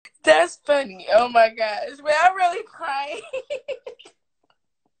That's funny. Oh my gosh. Man, I'm really crying.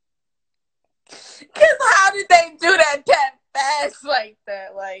 Because how did they do that fast like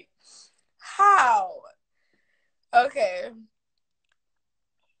that? Like, how? Okay.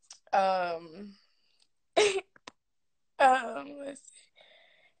 Um, let's see.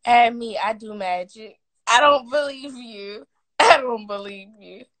 Add me. I do magic. I don't believe you. I don't believe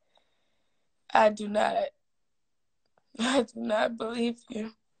you. I do not. I do not believe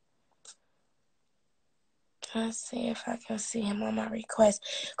you. Let's see if I can see him on my request.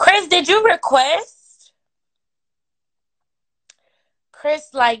 Chris, did you request? Chris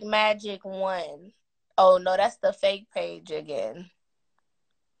like Magic 1. Oh no, that's the fake page again.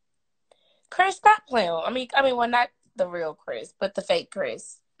 Chris, stop playing. Well, not the real Chris, but the fake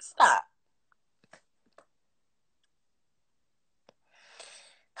Chris. Stop.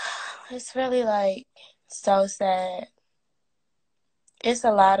 It's really like so sad. It's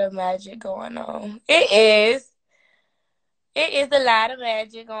a lot of magic going on. It is. It is a lot of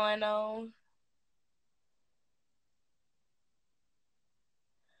magic going on.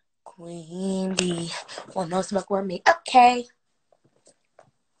 Queen Bee. Want no smoke with me? Okay.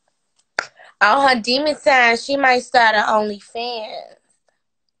 On her demon sign, she might start an OnlyFans.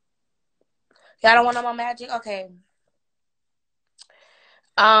 Y'all don't want no more magic? Okay.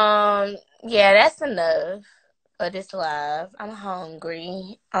 Yeah, that's enough of this live. I'm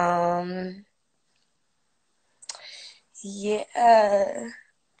hungry. Yeah.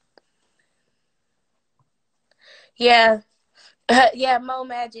 Yeah. Yeah, more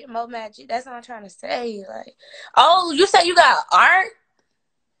magic, more magic. That's what I'm trying to say. Like, oh, you said you got art?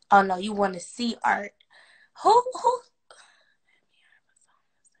 Oh no, you want to see art. Who?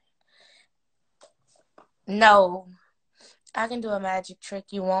 No. I can do a magic trick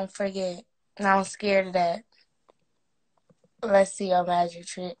you won't forget. I'm scared of that. Let's see your magic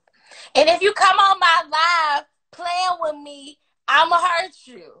trick. And if you come on my live playing with me, I'ma hurt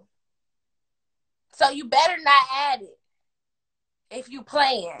you. So you better not add it. If you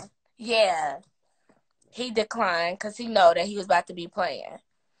playing. Yeah. He declined because he know that he was about to be playing.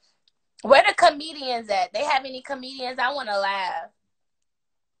 Where the comedians at? They have any comedians? I want to laugh.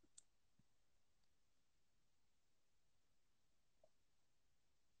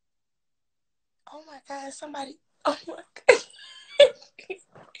 Oh my God, somebody. Oh my God.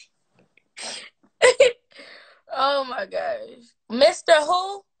 Oh my gosh. Mr.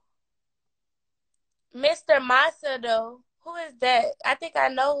 Who? Mr. Macedo. Who is that? I think I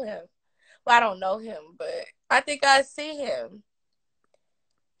know him. Well, I don't know him, but I think I see him.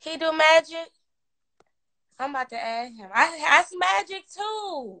 He do magic? I'm about to add him. I magic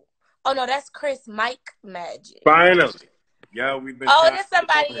too. Oh no, that's Chris Mike Magic. Finally. Yeah, we've been Oh, trying there's to get on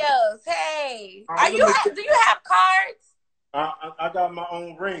somebody here. else. Hey. Do you have cards? I got my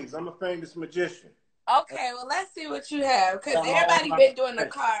own rings. I'm a famous magician. Okay, well let's see what you have. Because Got my everybody own been doing the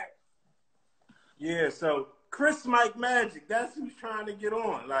card. Yeah, so Chris Mike Magic, that's who's trying to get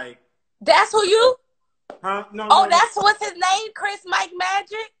on. Like, That's who you? huh? No, Oh, no, no. that's what's his name? Chris Mike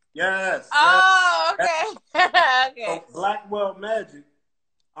Magic? Yes. Oh, Yes. okay. Okay. So Blackwell Magic,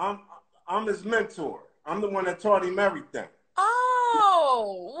 I'm his mentor. I'm the one that taught him everything.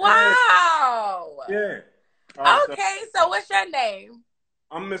 Oh, wow. Yeah. Okay, so what's your name?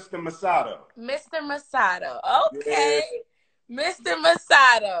 I'm Mr. Masato. Mr. Masato. Okay. Yeah. Mr.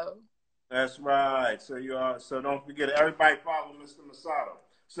 Masato. That's right. So don't forget it. Everybody follow Mr. Masato.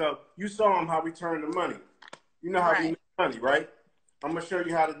 So you saw him how we turn the money. You know how we make money, right? I'm gonna show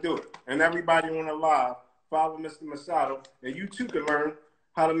you how to do it. And everybody on the live, follow Mr. Masato, and you too can learn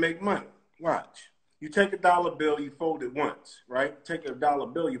how to make money. Watch. You take a dollar bill, you fold it once, right? Take a dollar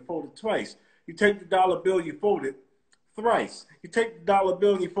bill, you fold it twice. You take the dollar bill, you fold it thrice. You take the dollar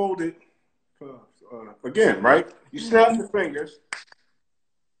bill and you fold it again, right? You snap your fingers,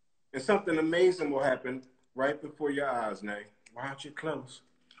 and something amazing will happen right before your eyes, Nay. Why aren't you close?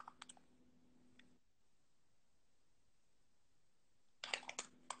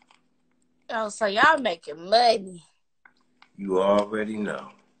 Oh, so y'all making money. You already know.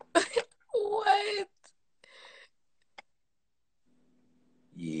 What?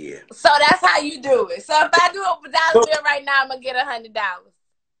 Yeah. So that's how you do it. So if I do a dollar bill right now, I'm gonna get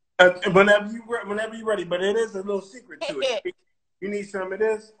 $100. Whenever you're ready, but it is a little secret to it. You need some of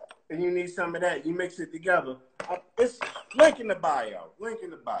this, and you need some of that. You mix it together. It's link in the bio. Link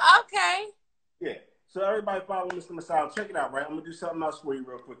in the bio. Okay. Yeah. So everybody follow Mr. Masao. Check it out, right? I'm gonna do something else for you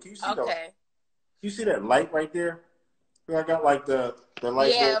real quick. Can you see you see that light right there? I got like the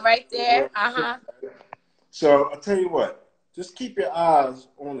light. Yeah, right there. So I'll tell you what. Just keep your eyes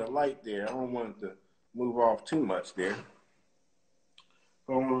on the light there. I don't want it to move off too much there.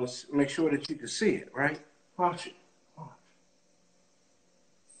 I want to make sure that you can see it, right? Watch it.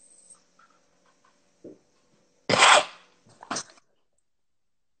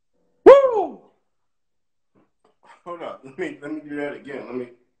 Woo! Hold up. Let me do that again. Let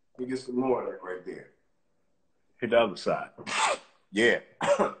me get some more of that right there. Hit the other side. Yeah.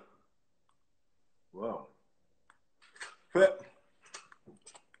 Whoa. Flip.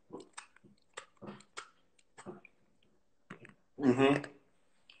 Mm-hmm.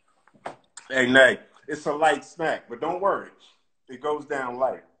 Hey, Nay, it's a light snack, but don't worry. It goes down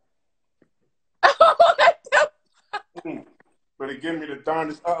light. Mm. But it give me the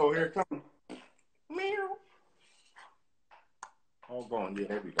darndest. Uh-oh, here it comes. Meow. Hold on. Yeah,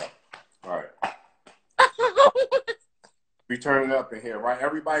 there we go. All right. We turn it up in here, right?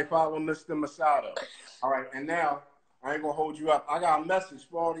 Everybody follow Mr. Masato. All right, and now I ain't gonna hold you up. I got a message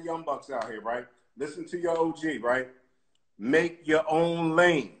for all the young bucks out here, right? Listen to your OG, right? Make your own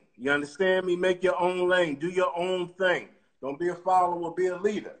lane. You understand me? Make your own lane. Do your own thing. Don't be a follower, be a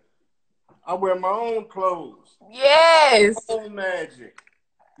leader. I wear my own clothes. Yes. My own magic.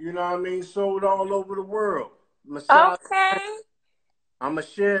 You know what I mean? Sold all over the world. Masato, Okay. I'm gonna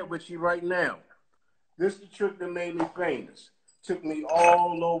share it with you right now. This is the trick that made me famous. Took me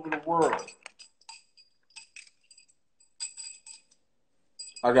all over the world.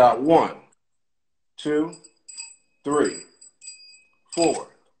 I got 1, 2, 3, 4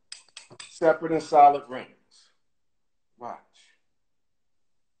 separate and solid rings. Watch.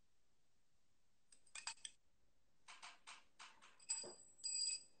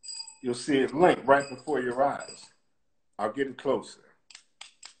 You'll see it blink right before your eyes. I'll get it closer.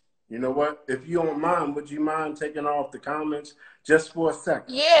 You know what? If you don't mind, would you mind taking off the comments just for a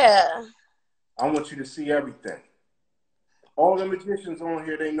second? Yeah. I want you to see everything. All the magicians on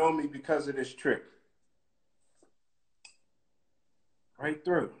here, they know me because of this trick. Right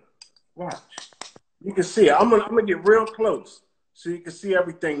through. Watch. You can see it. I'm gonna get real close so you can see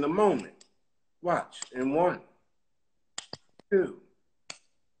everything in the moment. Watch. In 1, 2.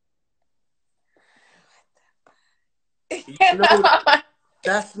 You know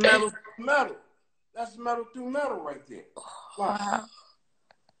that's metal through metal. That's metal through metal right there. Watch. Wow.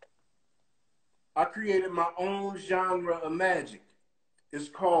 I created my own genre of magic. It's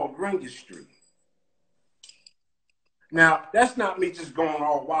called ringistry. Now, that's not me just going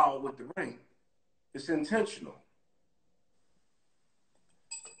all wild with the ring. It's intentional.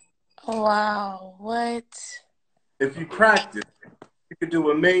 Wow. What? If you practice, you can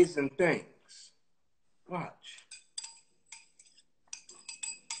do amazing things. Watch.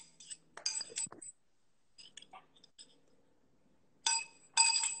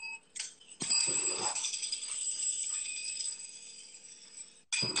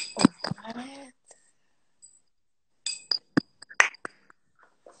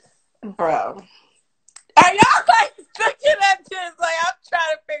 Bro. Are y'all like looking at this? Like I'm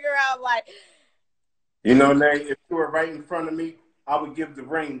trying to figure out like You know, Nay, if you were right in front of me, I would give the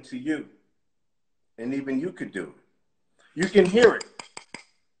ring to you. And even you could do it. You can hear it.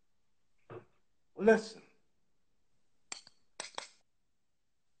 Listen.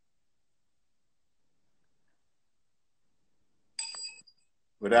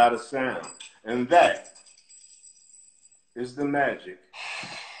 Without a sound. And that is the magic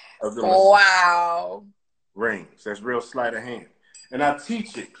of the wow. rings. That's real sleight of hand. And I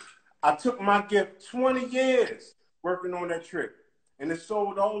teach it. I took my gift 20 years working on that trick. And it's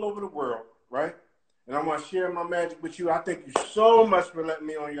sold all over the world, right? And I want to share my magic with you. I thank you so much for letting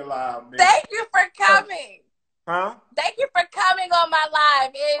me on your live, man. Thank you for coming. Huh? Thank you for coming on my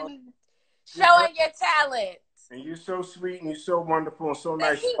live and showing your talent. And you're so sweet and you're so wonderful and so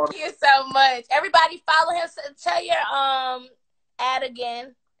nice. Thank you so much. Everybody follow him. Tell your ad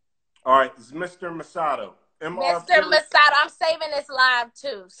again. All right, it's Mr. Masato. Mr. Masato. I'm saving this live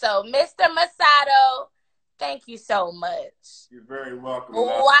too. So Mr. Masato, thank you so much. You're very welcome.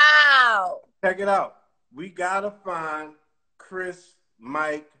 Wow. Check it out. We gotta find Chris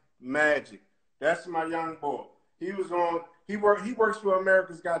Mike Magic. That's my young boy. He was on. He works for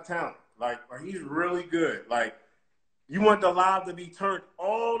America's Got Talent. Like he's really good. Like you want the live to be turned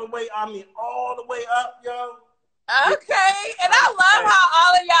all the way. I mean, all the way up, yo. Okay, and I love how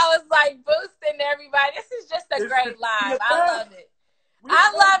all of y'all is like boosting everybody. This is just a great live. I love it.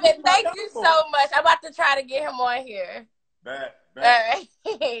 I love it. Thank you so much. I'm about to try to get him on here. Bet. All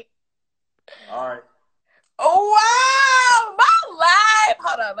right. All right. Oh, wow. My live.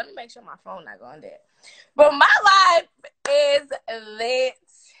 Hold on. Let me make sure my phone not going dead. But my live is lit.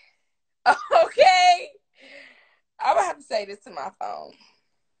 Okay. I'm going to have to say this to my phone.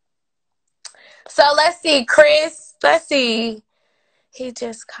 So let's see, Chris. Let's see. He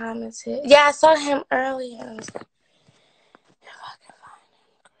just commented. Yeah, I saw him earlier. I was like, if I can find him,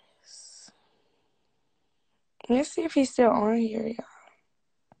 Chris. Let's see if he's still on here, y'all.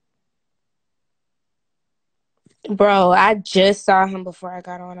 Bro, I just saw him before I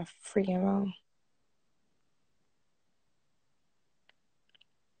got on a freaking phone.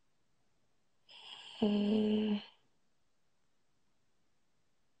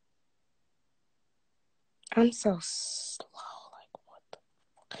 I'm so slow. Like, what the...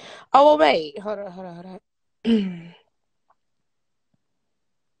 Oh, well, wait. Hold on.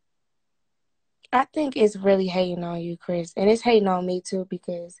 I think it's really hating on you, Chris. And it's hating on me, too,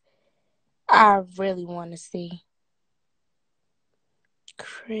 because I really want to see.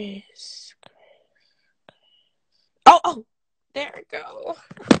 Chris. Oh, there we go.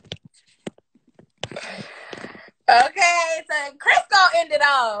 Okay, so Chris gonna end it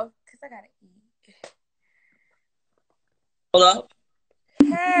off. Because I gotta eat. Hold up.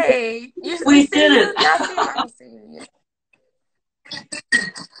 Hey, We did it. I don't see you yet.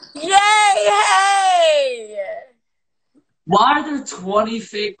 Yay, hey! Why are there 20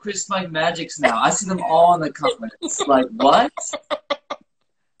 fake Chris Mike Magics now? I see them all in the comments. Like, what?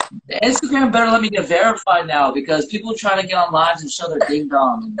 Instagram better let me get verified now because people try to get on lives and show their ding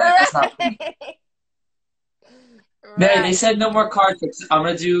dong. That's not funny. Man, they said no more card tricks. I'm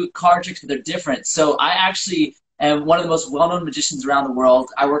going to do card tricks, but they're different. So I actually am one of the most well-known magicians around the world.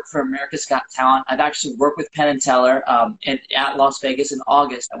 I work for America's Got Talent. I've actually worked with Penn and Teller at Las Vegas in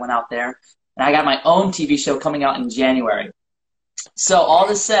August. I went out there. And I got my own TV show coming out in January. So all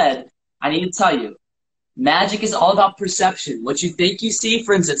this said, I need to tell you, magic is all about perception. What you think you see,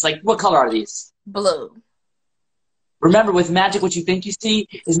 for instance, like what color are these? Blue. Remember, with magic, what you think you see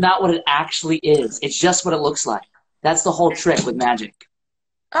is not what it actually is. It's just what it looks like. That's the whole trick with magic.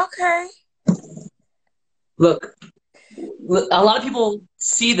 Okay. Look, a lot of people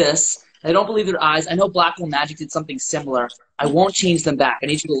see this. They don't believe their eyes. I know Black Hole Magic did something similar. I won't change them back. I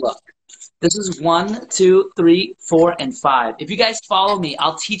need you to look. This is 1, 2, 3, 4, and 5. If you guys follow me,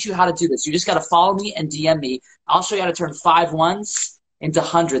 I'll teach you how to do this. You just got to follow me and DM me. I'll show you how to turn 5 ones into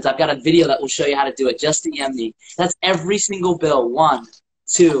hundreds. I've got a video that will show you how to do it. Just DM me. That's every single bill. 1,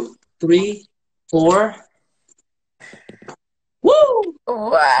 2, 3, 4. Woo!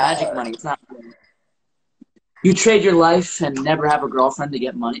 Wow. Magic money. It's not money. You trade your life and never have a girlfriend to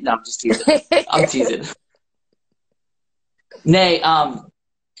get money. No, I'm just teasing. I'm teasing. Nay,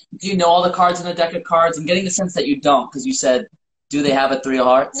 do you know all the cards in the deck of cards? I'm getting the sense that you don't because you said, do they have a 3 of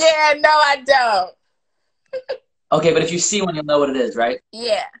hearts? Yeah, no, I don't. Okay, but if you see one, you'll know what it is, right?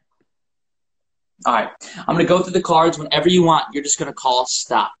 Yeah. All right. I'm going to go through the cards. Whenever you want, you're just going to call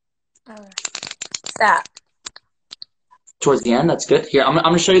stop. Stop. Towards the end? That's good. Here, I'm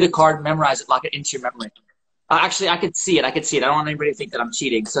going to show you the card. Memorize it. Lock it into your memory. Actually, I could see it. I don't want anybody to think that I'm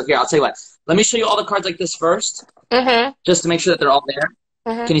cheating. So here, I'll tell you what. Let me show you all the cards like this first. Just to make sure that they're all there.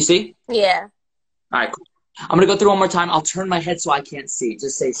 Can you see? Yeah. All right, cool. I'm going to go through one more time. I'll turn my head so I can't see.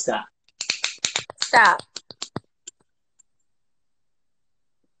 Just say stop. Stop.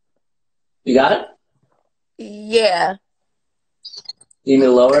 You got it? Yeah. You need me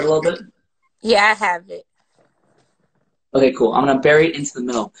to lower it a little bit? Yeah, I have it. Okay, cool. I'm going to bury it into the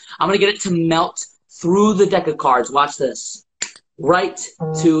middle. I'm going to get it to melt through the deck of cards. Watch this. Right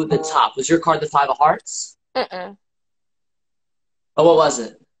to the top. Was your card the 5 of hearts? Mm-mm. Oh, what was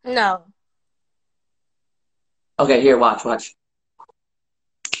it? No. Okay, here, watch.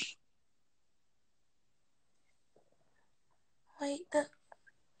 Wait, oh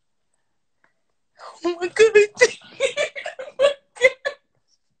my goodness.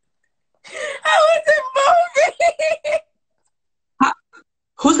 How is it moving?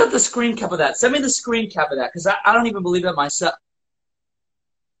 Who's got the screen cap of that? Send me the screen cap of that, because I don't even believe it myself.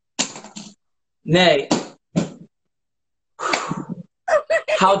 Nay.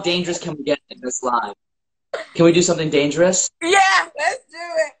 How dangerous can we get in this live? Can we do something dangerous? Yeah, let's do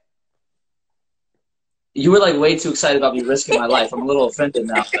it. You were like way too excited about me risking my life. I'm a little offended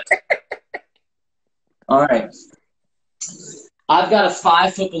now. But... All right. I've got a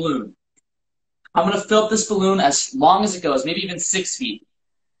 5-foot balloon. I'm going to fill up this balloon as long as it goes, maybe even 6 feet.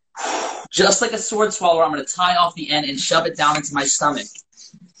 Just like a sword swallower, I'm going to tie off the end and shove it down into my stomach.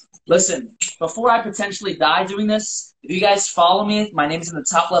 Listen, before I potentially die doing this, if you guys follow me, my name's in the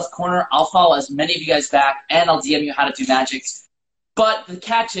top left corner. I'll follow as many of you guys back, and I'll DM you how to do magic. But the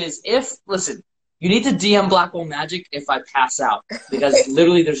catch is, listen, you need to DM Black Hole Magic if I pass out, because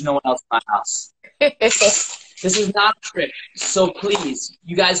literally there's no one else in my house. This is not a trick, so please,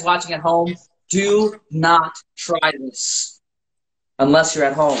 you guys watching at home, do not try this unless you're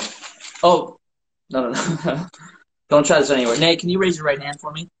at home. Oh, no. Don't try this anywhere. Nate, can you raise your right hand for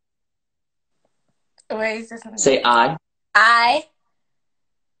me? Wait, is this Say I. I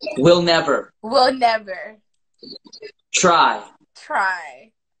Will never will never try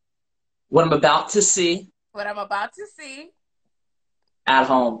try what I'm about to see what I'm about to see at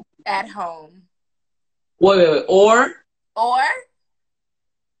home. at home. Wait. Or Or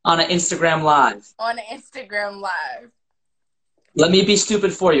on an Instagram Live. on an Instagram Live. Let me be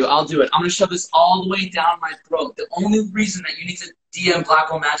stupid for you. I'll do it. I'm going to shove this all the way down my throat. The only reason that you need to DM Black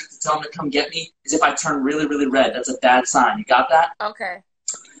Hole Magic to tell him to come get me is if I turn really, really red. That's a bad sign. You got that? Okay.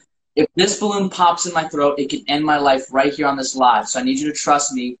 If this balloon pops in my throat, it can end my life right here on this live. So I need you to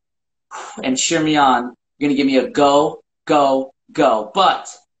trust me and cheer me on. You're going to give me a go, go, go. But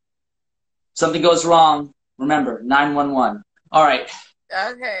if something goes wrong, remember, 911. All right.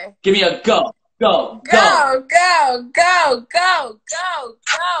 Okay. Give me a go, go, Go, go, go, go, go, go,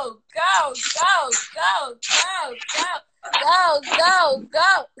 go, go, go, go, go, go,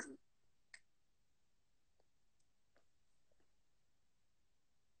 go.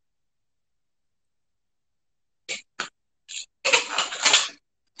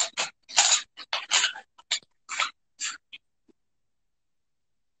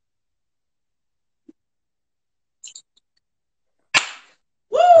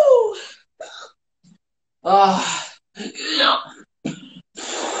 Woo! I'm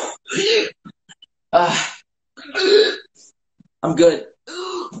good.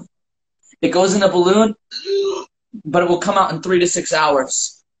 It goes in a balloon, but it will come out in 3 to 6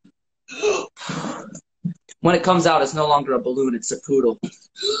 hours. When it comes out, it's no longer a balloon, it's a poodle.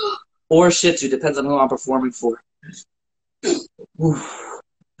 Or a Shih Tzu, depends on who I'm performing for.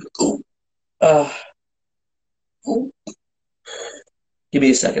 Give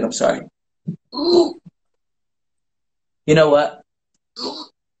me a second, I'm sorry. You know what?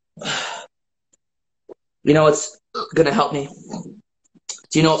 You know what's going to help me?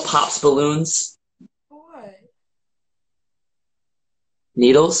 Do you know what pops balloons? What?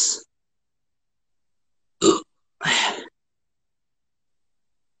 Needles? Do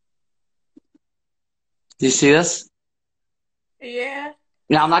you see this? Yeah.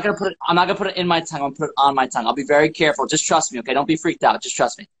 Now I'm not gonna put it in my tongue, I'm gonna put it on my tongue. I'll be very careful. Just trust me, okay? Don't be freaked out. Just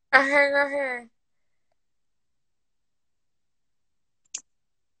trust me. Go ahead.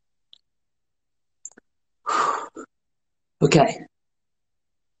 Okay.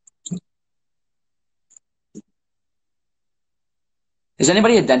 Is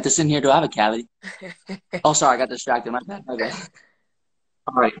anybody a dentist in here? Do I have a cavity? Oh, sorry, I got distracted. My bad. All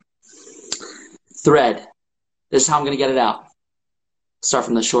right. Thread. This is how I'm gonna get it out. Start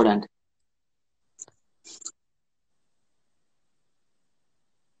from the short end.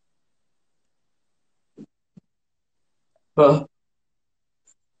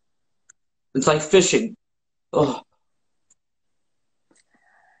 It's like fishing. Oh.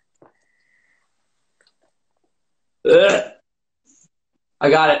 Ugh. I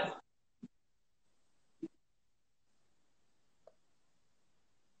got it.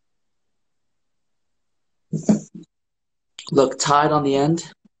 Look, tied on the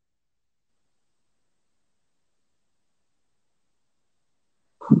end.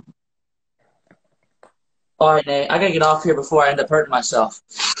 All right, Nate, I gotta get off here before I end up hurting myself.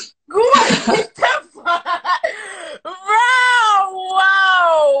 What the fuck? Bro,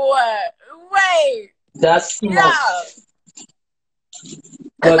 whoa. Wait. That's too No. much.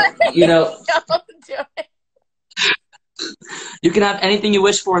 Look, you know, Don't do it. you can have anything you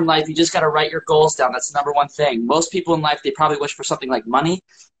wish for in life. You just gotta write your goals down. That's the number one thing. Most people in life, they probably wish for something like money.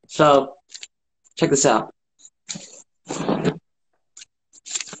 So, check this out.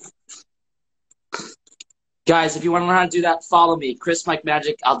 Guys, if you want to learn how to do that, follow me, Chris Mike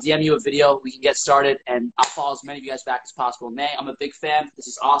Magic. I'll DM you a video. We can get started, and I'll follow as many of you guys back as possible. Nay, I'm a big fan. This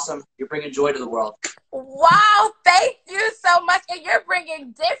is awesome. You're bringing joy to the world. Wow, thank you so much. And you're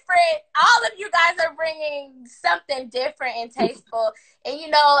bringing different, all of you guys are bringing something different and tasteful. And, you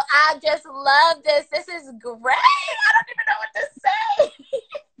know, I just love this. This is great. I don't even know what to say.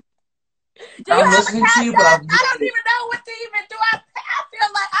 Do you I'm have a listening to you, cash but app? I'm I don't even know what to even do. I feel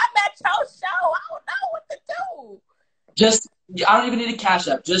like I'm at your show. I don't know what to do. just, I don't even need a cash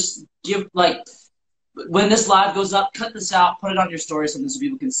app. Just give, like, when this live goes up, cut this out, put it on your story so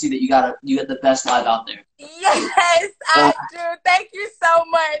people can see that you got the best live out there. Yes, I do. Thank you so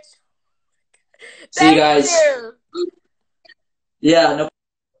much. See you guys. You. Yeah, no.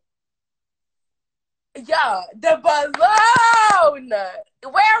 Yo, the balloon.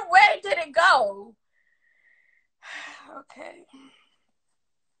 Where did it go? Okay.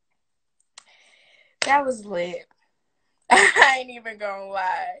 That was lit. I ain't even gonna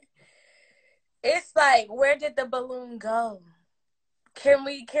lie. It's like, where did the balloon go? Can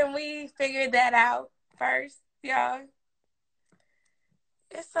we figure that out first, y'all?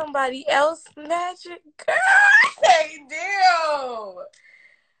 It's somebody else magic. Girl, they do.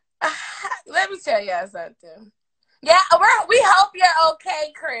 Let me tell y'all something. Yeah, we hope you're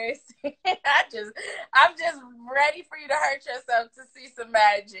okay, Chris. I'm just ready for you to hurt yourself to see some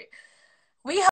magic. We